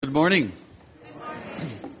Good morning.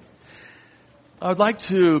 I'd like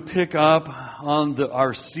to pick up on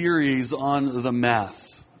our series on the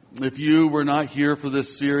Mass. If you were not here for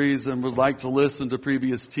this series and would like to listen to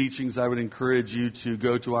previous teachings, I would encourage you to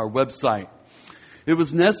go to our website. It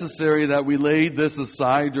was necessary that we laid this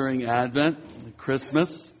aside during Advent,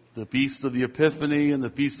 Christmas, the Feast of the Epiphany, and the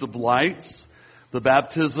Feast of Lights, the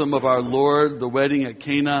baptism of our Lord, the wedding at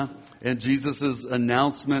Cana, and Jesus'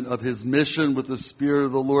 announcement of his mission with the Spirit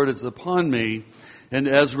of the Lord is upon me, and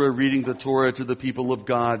Ezra reading the Torah to the people of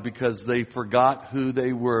God because they forgot who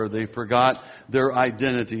they were. They forgot their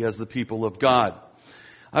identity as the people of God.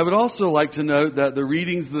 I would also like to note that the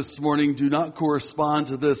readings this morning do not correspond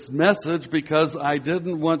to this message because I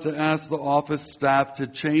didn't want to ask the office staff to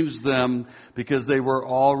change them because they were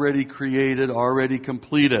already created, already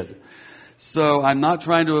completed. So I'm not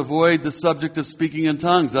trying to avoid the subject of speaking in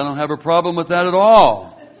tongues. I don't have a problem with that at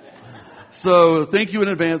all. So thank you in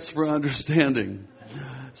advance for understanding.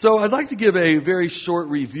 So I'd like to give a very short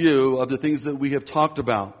review of the things that we have talked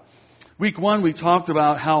about. Week 1, we talked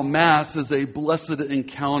about how Mass is a blessed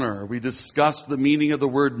encounter. We discussed the meaning of the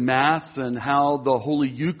word Mass and how the Holy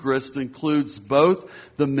Eucharist includes both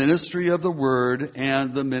the ministry of the Word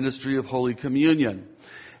and the ministry of Holy Communion.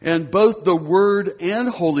 And both the Word and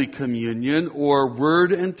Holy Communion, or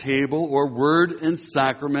Word and Table, or Word and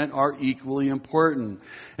Sacrament, are equally important.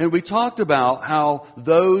 And we talked about how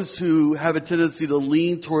those who have a tendency to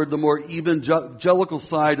lean toward the more evangelical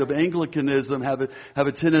side of Anglicanism have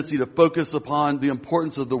a tendency to focus upon the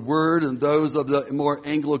importance of the Word, and those of the more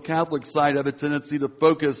Anglo-Catholic side have a tendency to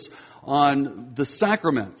focus on the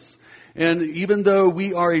sacraments. And even though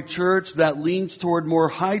we are a church that leans toward more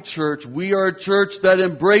high church, we are a church that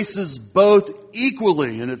embraces both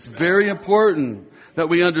equally. And it's very important that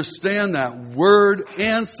we understand that Word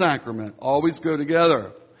and Sacrament always go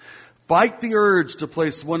together. Fight the urge to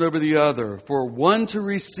place one over the other. For one to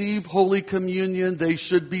receive Holy Communion, they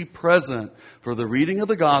should be present for the reading of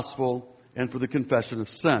the Gospel and for the confession of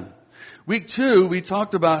sin. Week 2, we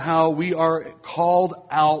talked about how we are called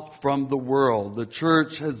out from the world. The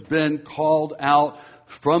church has been called out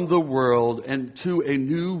from the world and to a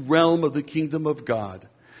new realm of the kingdom of God.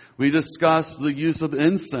 We discussed the use of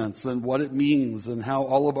incense and what it means and how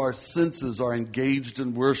all of our senses are engaged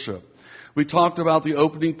in worship. We talked about the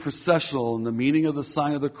opening processional and the meaning of the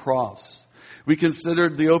sign of the cross. We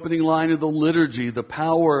considered the opening line of the liturgy, the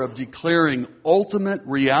power of declaring ultimate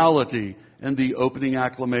reality in the opening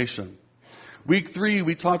acclamation. Week 3,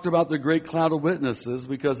 we talked about the great cloud of witnesses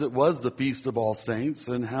because it was the Feast of All Saints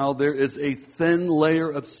and how there is a thin layer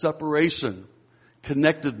of separation,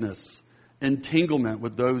 connectedness, entanglement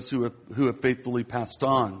with those who have faithfully passed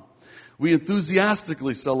on. We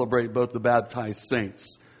enthusiastically celebrate both the baptized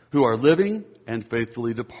saints who are living and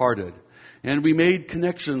faithfully departed. And we made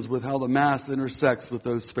connections with how the Mass intersects with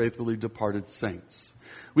those faithfully departed saints.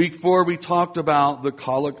 Week 4, we talked about the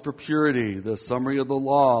Collect for Purity, the Summary of the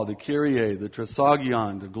Law, the Kyrie, the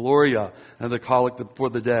Trisagion, the Gloria, and the Collect for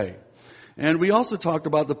the Day. And we also talked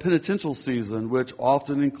about the penitential season, which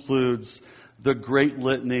often includes the Great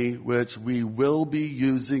Litany, which we will be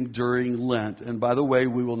using during Lent. And by the way,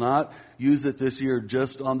 we will not use it this year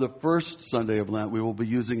just on the first Sunday of Lent. We will be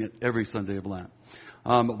using it every Sunday of Lent.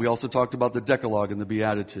 We also talked about the Decalogue and the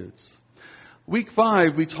Beatitudes. Week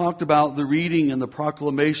 5, we talked about the reading and the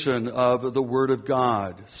proclamation of the Word of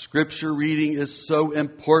God. Scripture reading is so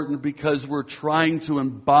important because we're trying to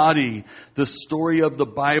embody the story of the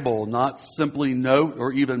Bible, not simply note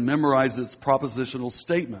or even memorize its propositional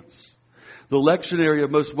statements. The lectionary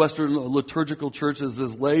of most Western liturgical churches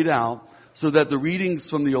is laid out so that the readings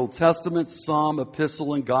from the Old Testament, Psalm,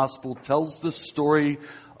 Epistle, and Gospel tells the story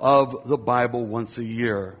of the Bible once a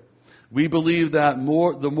year. We believe that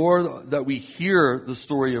the more that we hear the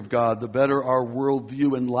story of God, the better our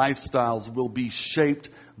worldview and lifestyles will be shaped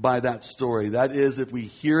by that story. That is, if we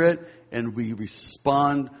hear it and we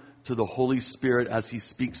respond to the Holy Spirit as He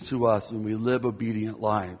speaks to us and we live obedient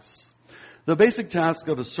lives. The basic task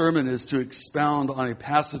of a sermon is to expound on a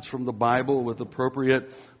passage from the Bible with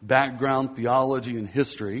appropriate background, theology, and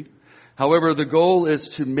history. However, the goal is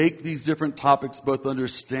to make these different topics both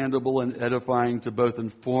understandable and edifying to both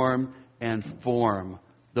inform and form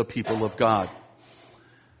the people of God.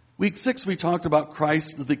 Week 6, we talked about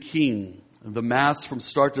Christ the King. The Mass from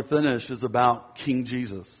start to finish is about King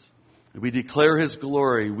Jesus. We declare His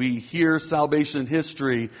glory. We hear salvation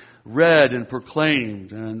history read and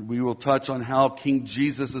proclaimed. And we will touch on how King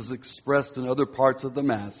Jesus is expressed in other parts of the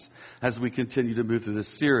Mass as we continue to move through this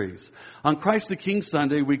series. On Christ the King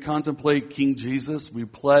Sunday, we contemplate King Jesus. We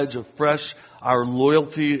pledge afresh our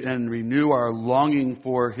loyalty and renew our longing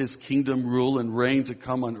for His kingdom rule and reign to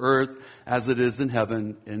come on earth as it is in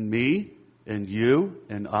heaven, in me, in you,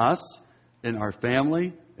 in us, in our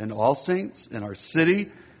family, in all saints, in our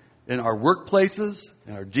city, in our workplaces,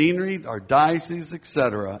 in our deanery, our diocese,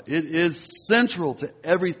 etc. It is central to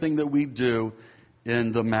everything that we do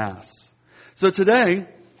in the Mass. So today,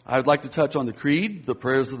 I would like to touch on the Creed, the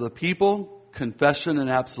prayers of the people, confession and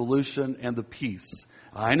absolution, and the peace.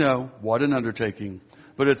 I know, what an undertaking,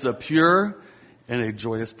 but it's a pure and a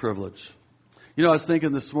joyous privilege. You know, I was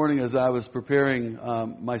thinking this morning as I was preparing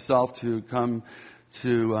myself to come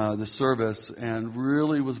to the service, and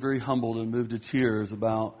really was very humbled and moved to tears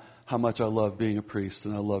about how much I love being a priest,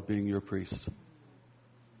 and I love being your priest.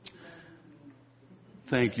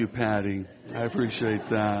 Thank you, Patty. I appreciate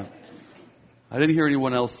that. I didn't hear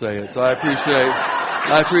anyone else say it, so I appreciate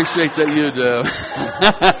that you do.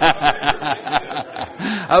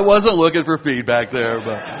 I wasn't looking for feedback there,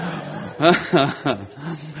 but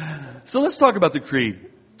so let's talk about the Creed.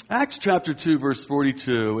 Acts chapter 2, verse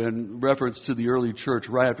 42, in reference to the early church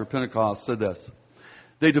right after Pentecost, said this: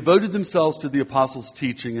 "They devoted themselves to the apostles'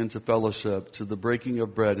 teaching and to fellowship, to the breaking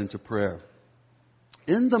of bread and to prayer."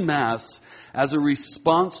 In the Mass, as a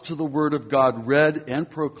response to the Word of God read and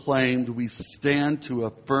proclaimed, we stand to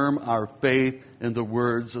affirm our faith in the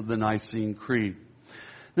words of the Nicene Creed.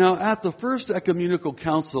 Now, at the First Ecumenical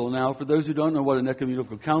Council, now for those who don't know what an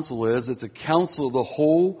ecumenical council is, it's a council of the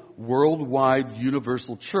whole worldwide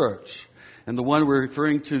universal church. And the one we're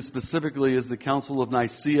referring to specifically is the Council of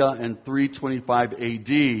Nicaea in 325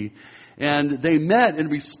 AD. And they met in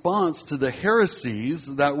response to the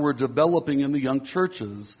heresies that were developing in the young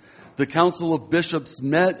churches. The Council of Bishops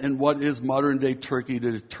met in what is modern-day Turkey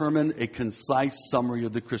to determine a concise summary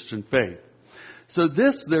of the Christian faith. So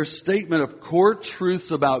this, their statement of core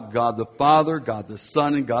truths about God the Father, God the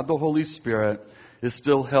Son, and God the Holy Spirit, is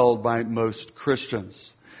still held by most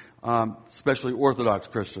Christians, especially Orthodox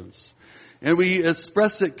Christians. And we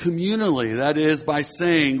express it communally, that is, by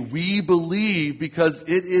saying, we believe because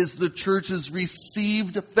it is the church's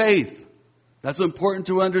received faith. That's important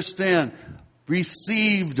to understand.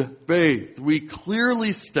 Received faith. We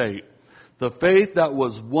clearly state the faith that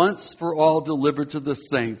was once for all delivered to the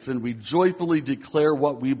saints, and we joyfully declare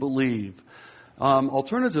what we believe.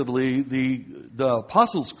 Alternatively, the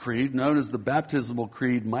Apostles' Creed, known as the Baptismal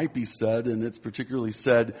Creed, might be said, and it's particularly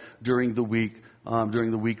said during the week, during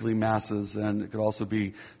the weekly masses, and it could also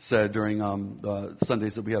be said during the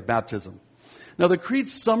Sundays that we have baptism. Now, the Creed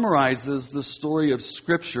summarizes the story of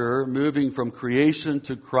Scripture moving from creation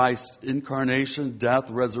to Christ's incarnation, death,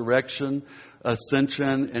 resurrection,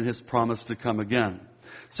 ascension, and His promise to come again.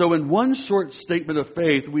 So in one short statement of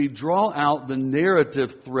faith, we draw out the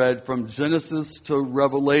narrative thread from Genesis to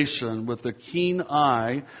Revelation with a keen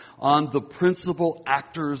eye on the principal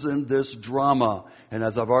actors in this drama. And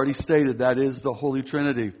as I've already stated, that is the Holy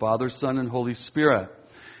Trinity, Father, Son, and Holy Spirit.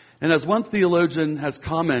 And as one theologian has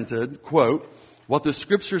commented, quote, "What the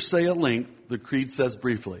Scriptures say at length, the Creed says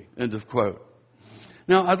briefly," end of quote.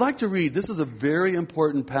 Now, I'd like to read, this is a very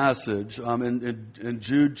important passage in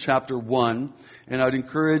Jude chapter 1, and I'd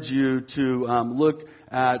encourage you to look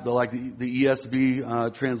at the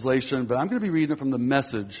ESV translation, but I'm going to be reading it from the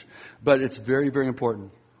Message, but it's very, very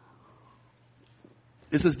important.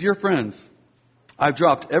 It says, "Dear friends, I've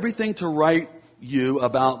dropped everything to write you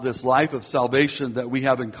about this life of salvation that we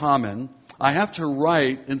have in common. I have to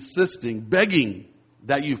write insisting, begging,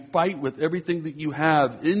 that you fight with everything that you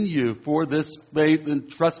have in you for this faith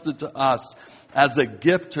entrusted to us as a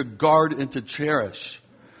gift to guard and to cherish.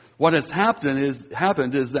 What has happened is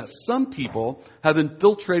that some people have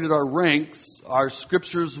infiltrated our ranks. Our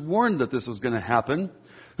Scriptures warned that this was going to happen,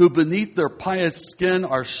 who beneath their pious skin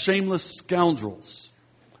are shameless scoundrels.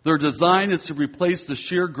 Their design is to replace the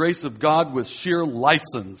sheer grace of God with sheer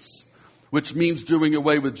license, which means doing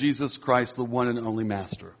away with Jesus Christ, the one and only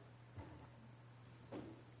Master.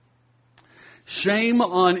 Shame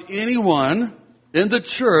on anyone in the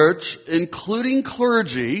church, including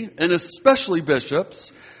clergy and especially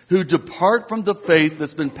bishops, who depart from the faith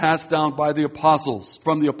that's been passed down by the apostles,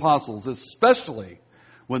 from the apostles, especially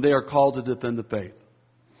when they are called to defend the faith.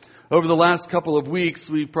 Over the last couple of weeks,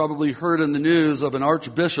 we've probably heard in the news of an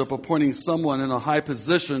archbishop appointing someone in a high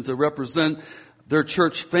position to represent their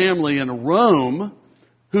church family in Rome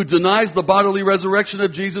who denies the bodily resurrection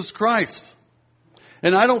of Jesus Christ.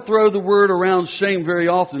 And I don't throw the word around shame very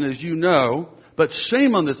often, as you know, but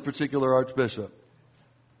shame on this particular archbishop.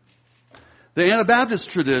 The Anabaptist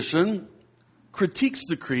tradition critiques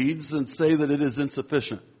the creeds and say that it is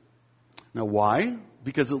insufficient. Now why?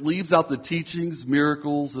 Because it leaves out the teachings,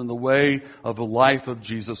 miracles, and the way of the life of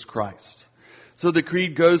Jesus Christ. So the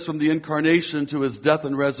creed goes from the incarnation to his death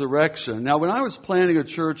and resurrection. Now when I was planning a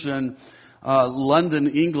church in London,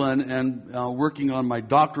 England, and working on my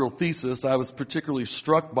doctoral thesis, I was particularly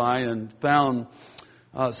struck by and found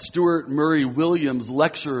Stuart Murray Williams'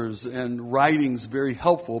 lectures and writings very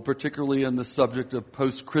helpful, particularly in the subject of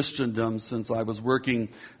post-Christendom, since I was working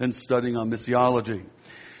and studying on missiology.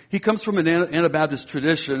 He comes from an Anabaptist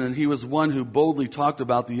tradition, and he was one who boldly talked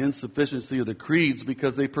about the insufficiency of the creeds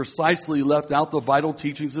because they precisely left out the vital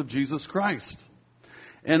teachings of Jesus Christ.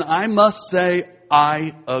 And I must say,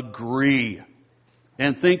 I agree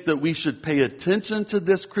and think that we should pay attention to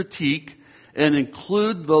this critique and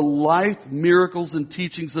include the life, miracles, and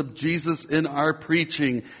teachings of Jesus in our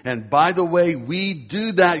preaching. And by the way, we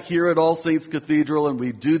do that here at All Saints Cathedral, and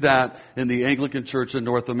we do that in the Anglican Church in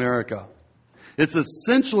North America. It's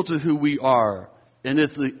essential to who we are, and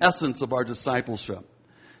it's the essence of our discipleship.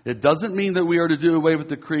 It doesn't mean that we are to do away with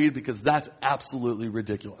the creed, because that's absolutely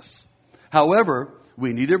ridiculous. However,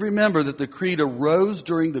 we need to remember that the creed arose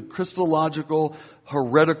during the Christological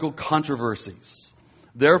heretical controversies.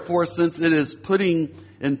 Therefore, since it is putting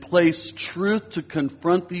in place truth to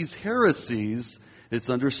confront these heresies, it's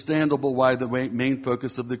understandable why the main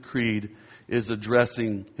focus of the creed is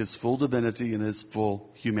addressing his full divinity and his full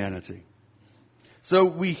humanity. So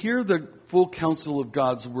we hear the full counsel of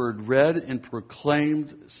God's word read and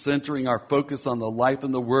proclaimed, centering our focus on the life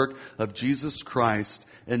and the work of Jesus Christ,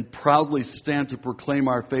 and proudly stand to proclaim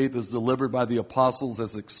our faith as delivered by the apostles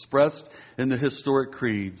as expressed in the historic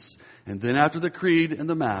creeds. And then after the creed and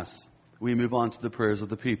the Mass, we move on to the prayers of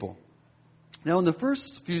the people. Now, in the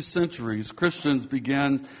first few centuries, Christians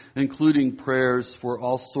began including prayers for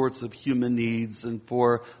all sorts of human needs and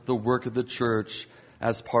for the work of the church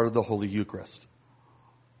as part of the Holy Eucharist.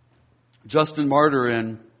 Justin Martyr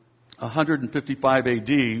in 155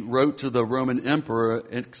 AD wrote to the Roman emperor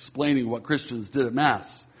explaining what Christians did at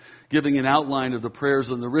Mass, giving an outline of the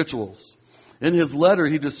prayers and the rituals. In his letter,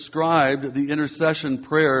 he described the intercession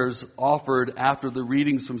prayers offered after the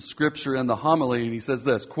readings from Scripture and the homily, and he says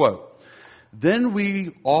this, quote, "Then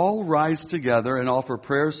we all rise together and offer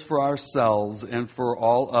prayers for ourselves and for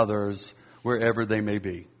all others, wherever they may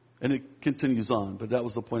be." And it continues on, but that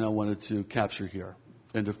was the point I wanted to capture here.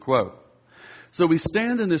 End of quote. So we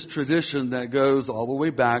stand in this tradition that goes all the way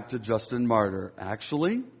back to Justin Martyr.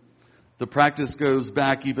 Actually, the practice goes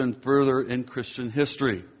back even further in Christian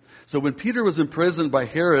history. So when Peter was imprisoned by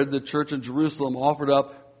Herod, the church in Jerusalem offered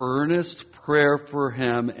up earnest prayer for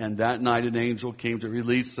him, and that night an angel came to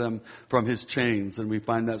release him from his chains. And we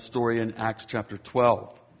find that story in Acts chapter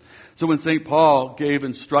 12. So when St. Paul gave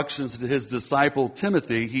instructions to his disciple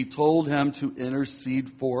Timothy, he told him to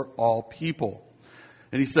intercede for all people.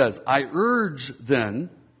 And he says, "I urge then,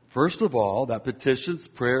 first of all, that petitions,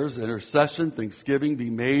 prayers, intercession, thanksgiving be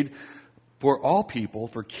made for all people,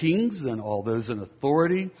 for kings and all those in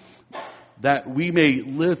authority, that we may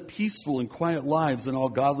live peaceful and quiet lives in all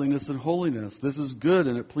godliness and holiness. This is good,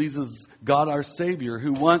 and it pleases God our Savior,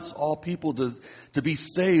 who wants all people to be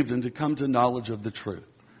saved and to come to knowledge of the truth."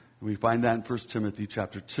 And we find that in 1 Timothy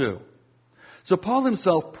chapter 2. So Paul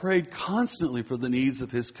himself prayed constantly for the needs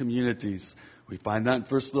of his communities. We find that in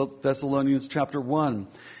 1 Thessalonians chapter 1.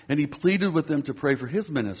 And he pleaded with them to pray for his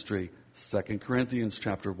ministry, 2 Corinthians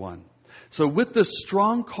chapter 1. So with this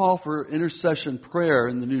strong call for intercession prayer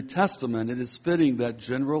in the New Testament, it is fitting that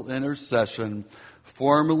general intercession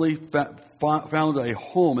formally found a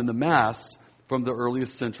home in the Mass from the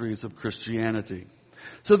earliest centuries of Christianity.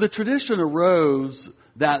 So the tradition arose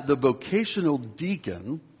that the vocational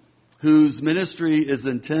deacon, whose ministry is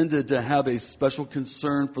intended to have a special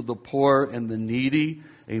concern for the poor and the needy,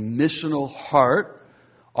 a missional heart,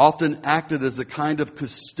 often acted as a kind of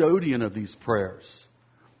custodian of these prayers,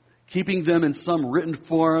 keeping them in some written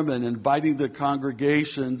form and inviting the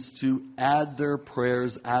congregations to add their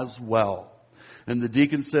prayers as well. And the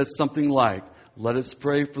deacon says something like, "Let us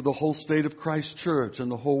pray for the whole state of Christ Church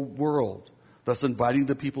and the whole world," thus inviting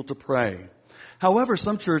the people to pray. However,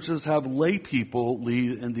 some churches have lay people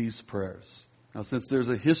lead in these prayers. Now, since there's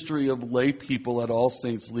a history of lay people at All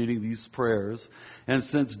Saints leading these prayers, and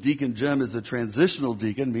since Deacon Jim is a transitional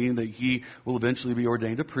deacon, meaning that he will eventually be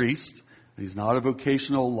ordained a priest, and he's not a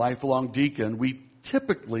vocational lifelong deacon, we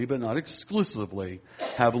typically, but not exclusively,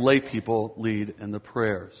 have lay people lead in the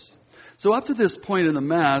prayers. So up to this point in the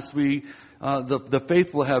Mass, the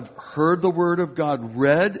faithful have heard the Word of God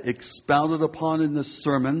read, expounded upon in this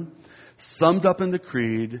sermon, summed up in the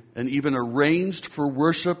creed, and even arranged for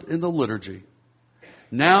worship in the liturgy.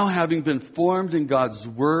 Now, having been formed in God's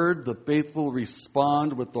Word, the faithful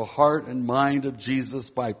respond with the heart and mind of Jesus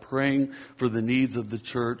by praying for the needs of the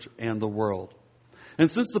church and the world.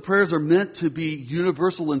 And since the prayers are meant to be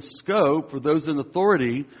universal in scope for those in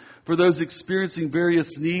authority, for those experiencing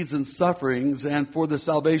various needs and sufferings, and for the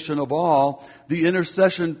salvation of all, the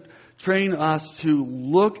intercession train us to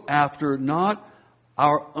look after not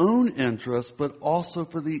our own interests, but also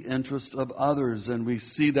for the interest of others. And we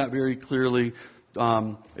see that very clearly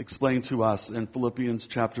explained to us in Philippians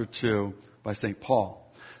chapter 2 by St.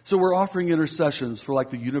 Paul. So we're offering intercessions for like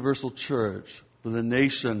the universal church, for the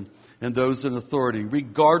nation and those in authority,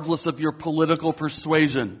 regardless of your political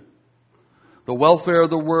persuasion, the welfare of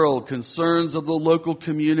the world, concerns of the local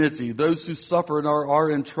community, those who suffer and are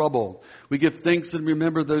in trouble. We give thanks and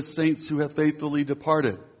remember those saints who have faithfully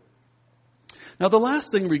departed. Now, the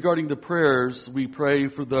last thing regarding the prayers, we pray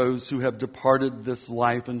for those who have departed this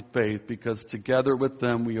life in faith, because together with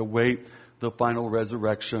them we await the final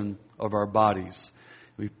resurrection of our bodies.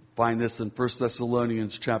 We find this in 1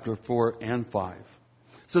 Thessalonians chapter 4 and 5.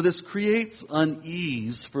 So this creates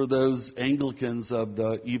unease for those Anglicans of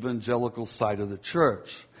the evangelical side of the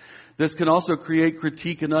church. This can also create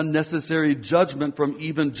critique and unnecessary judgment from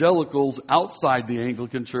evangelicals outside the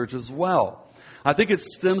Anglican church as well. I think it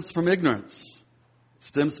stems from ignorance.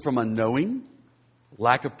 Stems from unknowing,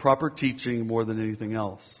 lack of proper teaching more than anything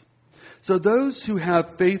else. So those who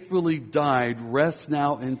have faithfully died rest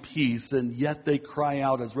now in peace, and yet they cry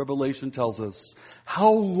out, as Revelation tells us,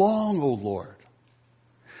 "How long, O Lord?"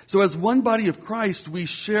 So as one body of Christ, we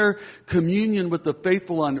share communion with the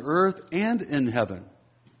faithful on earth and in heaven.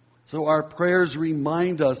 So our prayers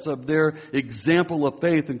remind us of their example of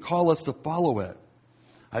faith and call us to follow it.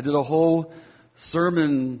 I did a whole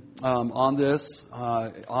sermon on this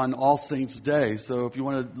on All Saints' Day. So if you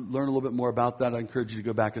want to learn a little bit more about that, I encourage you to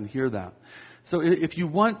go back and hear that. So if you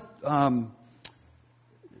want,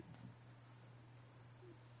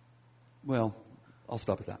 well, I'll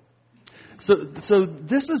stop at that. So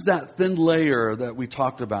this is that thin layer that we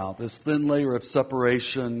talked about, this thin layer of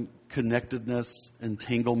separation, connectedness,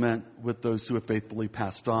 entanglement with those who have faithfully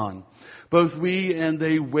passed on. Both we and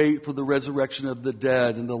they wait for the resurrection of the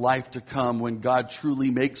dead and the life to come when God truly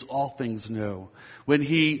makes all things new, when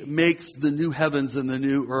He makes the new heavens and the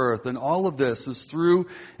new earth. And all of this is through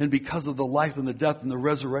and because of the life and the death and the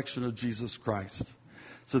resurrection of Jesus Christ.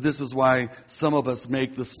 So this is why some of us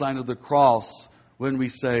make the sign of the cross when we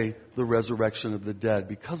say the resurrection of the dead,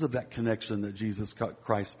 because of that connection that Jesus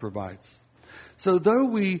Christ provides. So though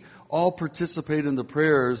we all participate in the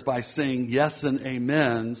prayers by saying yes and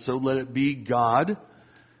amen, so let it be God,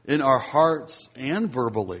 in our hearts and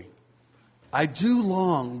verbally, I do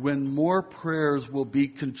long when more prayers will be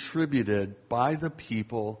contributed by the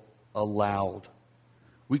people aloud.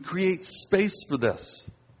 We create space for this.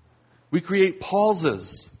 We create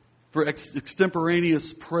pauses for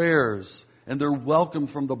extemporaneous prayers, and they're welcome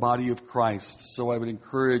from the body of Christ. So I would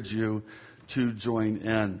encourage you to join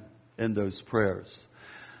in those prayers.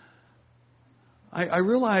 I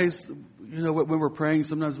realize, when we're praying,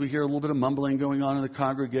 sometimes we hear a little bit of mumbling going on in the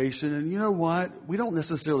congregation. And you know what? We don't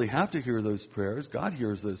necessarily have to hear those prayers. God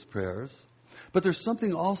hears those prayers. But there's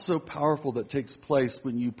something also powerful that takes place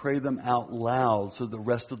when you pray them out loud so the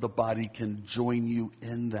rest of the body can join you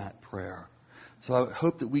in that prayer. So I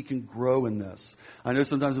hope that we can grow in this. I know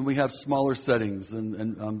sometimes when we have smaller settings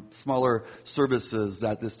and smaller services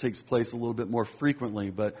that this takes place a little bit more frequently,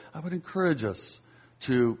 but I would encourage us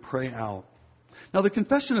to pray out. Now, the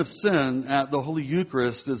confession of sin at the Holy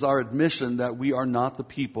Eucharist is our admission that we are not the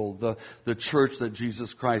people, the church that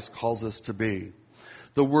Jesus Christ calls us to be.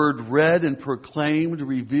 The word read and proclaimed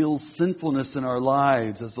reveals sinfulness in our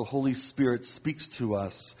lives as the Holy Spirit speaks to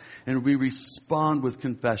us, and we respond with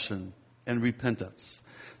confession and repentance.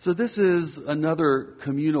 So this is another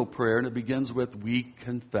communal prayer, and it begins with "we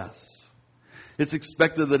confess." It's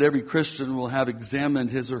expected that every Christian will have examined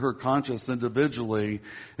his or her conscience individually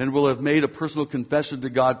and will have made a personal confession to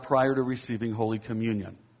God prior to receiving Holy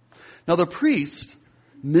Communion. Now the priest,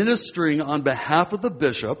 ministering on behalf of the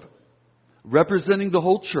bishop, representing the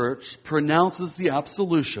whole church, pronounces the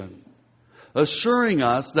absolution, assuring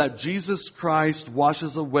us that Jesus Christ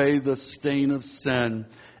washes away the stain of sin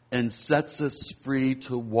and sets us free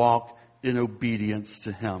to walk in obedience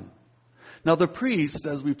to Him. Now the priest,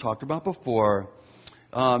 as we've talked about before,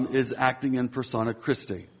 is acting in persona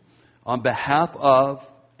Christi, on behalf of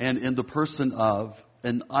and in the person of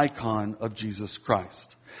an icon of Jesus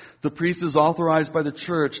Christ. The priest is authorized by the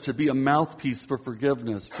church to be a mouthpiece for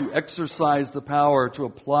forgiveness, to exercise the power to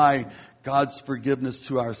apply God's forgiveness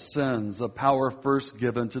to our sins, a power first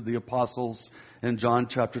given to the apostles in John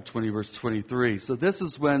chapter 20, verse 23. So this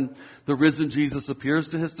is when the risen Jesus appears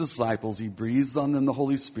to his disciples. He breathes on them the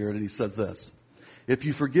Holy Spirit, and he says this: if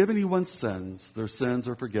you forgive anyone's sins, their sins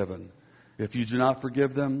are forgiven. If you do not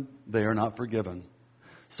forgive them, they are not forgiven.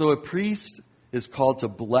 So a priest is called to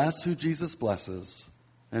bless who Jesus blesses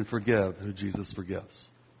and forgive who Jesus forgives.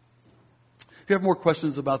 If you have more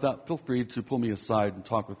questions about that, feel free to pull me aside and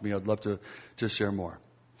talk with me. I'd love to share more.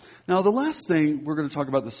 Now, the last thing we're going to talk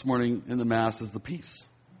about this morning in the Mass is the peace.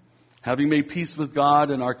 Having made peace with God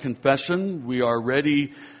in our confession, we are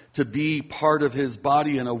ready to be part of his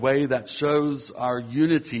body in a way that shows our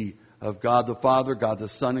unity of God the Father, God the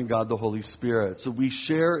Son, and God the Holy Spirit. So we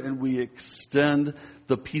share and we extend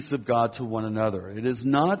the peace of God to one another. It is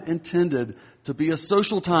not intended to be a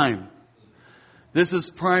social time. This is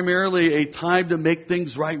primarily a time to make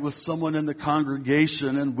things right with someone in the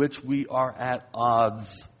congregation in which we are at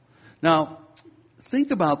odds. Now,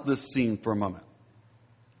 think about this scene for a moment.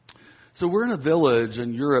 So we're in a village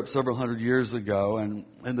in Europe several hundred years ago, and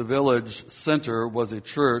the village center was a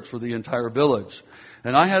church for the entire village.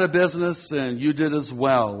 And I had a business, and you did as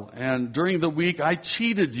well. And during the week, I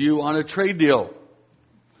cheated you on a trade deal.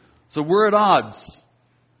 So we're at odds.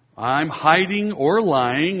 I'm hiding or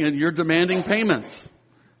lying, and you're demanding payment.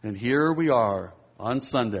 And here we are on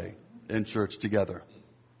Sunday in church together.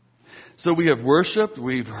 So we have worshiped,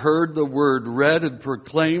 we've heard the word read and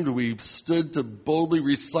proclaimed, we've stood to boldly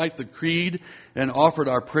recite the creed and offered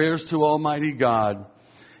our prayers to Almighty God.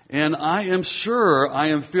 And I am sure I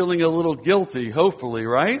am feeling a little guilty, hopefully,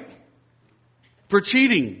 right? For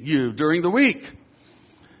cheating you during the week.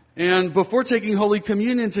 And before taking Holy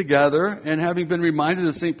Communion together, and having been reminded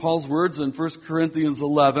of St. Paul's words in 1 Corinthians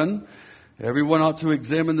 11, everyone ought to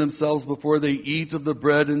examine themselves before they eat of the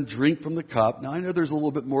bread and drink from the cup. Now, I know there's a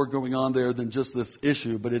little bit more going on there than just this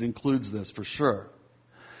issue, but it includes this for sure.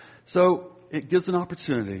 So it gives an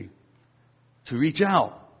opportunity to reach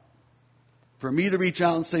out. For me to reach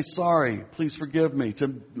out and say, sorry, please forgive me.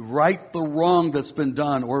 To right the wrong that's been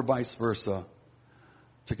done, or vice versa.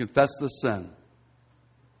 To confess the sin.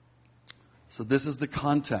 So this is the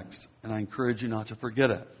context, and I encourage you not to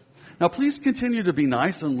forget it. Now, please continue to be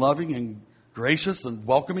nice and loving and gracious and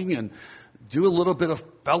welcoming, and do a little bit of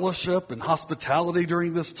fellowship and hospitality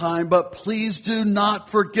during this time. But please do not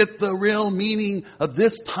forget the real meaning of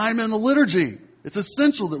this time in the liturgy. It's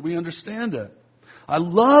essential that we understand it. I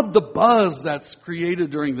love the buzz that's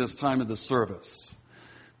created during this time of the service.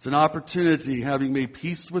 It's an opportunity, having made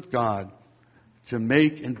peace with God, to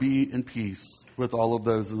make and be in peace with all of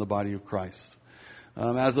those in the body of Christ.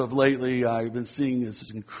 As of lately, I've been seeing this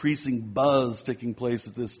increasing buzz taking place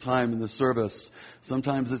at this time in the service.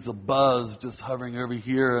 Sometimes it's a buzz just hovering over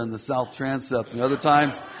here in the South Transept. And other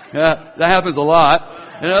times, that happens a lot.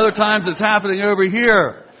 And other times it's happening over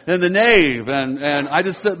here in the nave. And I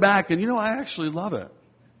just sit back and, I actually love it.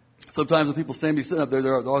 Sometimes when people stand me sitting up there,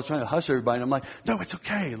 they're always trying to hush everybody. And I'm like, no, it's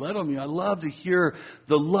okay. Let them. I love to hear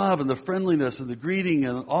the love and the friendliness and the greeting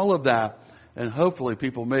and all of that. And hopefully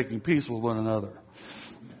people making peace with one another.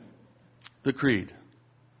 The creed,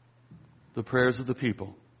 the prayers of the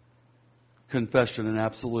people, confession and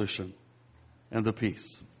absolution, and the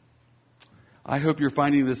peace. I hope you're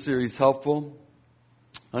finding this series helpful,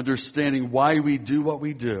 understanding why we do what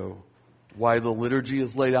we do, why the liturgy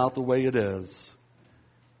is laid out the way it is,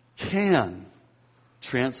 can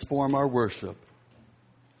transform our worship,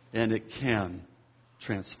 and it can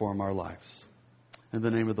transform our lives. In the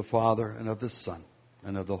name of the Father, and of the Son,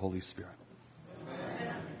 and of the Holy Spirit.